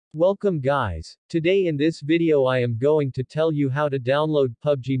Welcome guys. Today in this video I am going to tell you how to download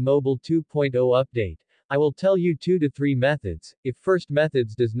PUBG Mobile 2.0 update. I will tell you 2 to 3 methods. If first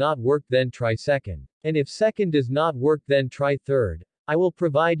methods does not work then try second. And if second does not work then try third. I will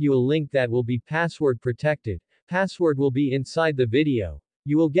provide you a link that will be password protected. Password will be inside the video.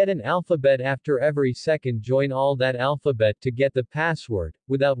 You will get an alphabet after every second. Join all that alphabet to get the password.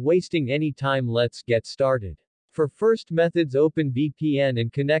 Without wasting any time, let's get started. For first methods, open VPN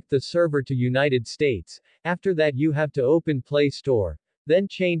and connect the server to United States. After that you have to open Play Store. Then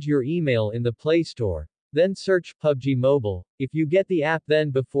change your email in the Play Store. Then search PUBG Mobile. If you get the app, then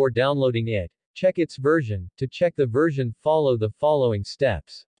before downloading it, check its version. To check the version, follow the following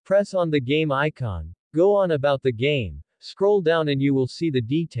steps. Press on the game icon. Go on about the game. Scroll down and you will see the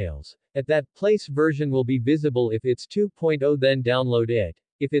details. At that place version will be visible. If it's 2.0 then download it.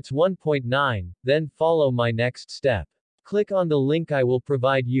 If it's 1.9, then follow my next step. Click on the link I will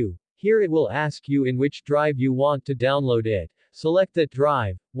provide you. Here it will ask you in which drive you want to download it. Select that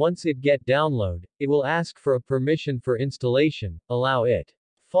drive. Once it get download, it will ask for a permission for installation. Allow it.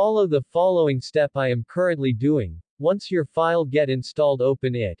 Follow the following step I am currently doing. Once your file get installed,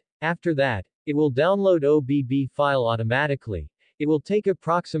 open it. After that, it will download OBB file automatically. It will take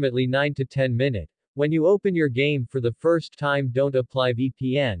approximately 9 to 10 minutes. When you open your game for the first time, don't apply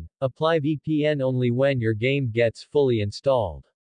VPN. Apply VPN only when your game gets fully installed.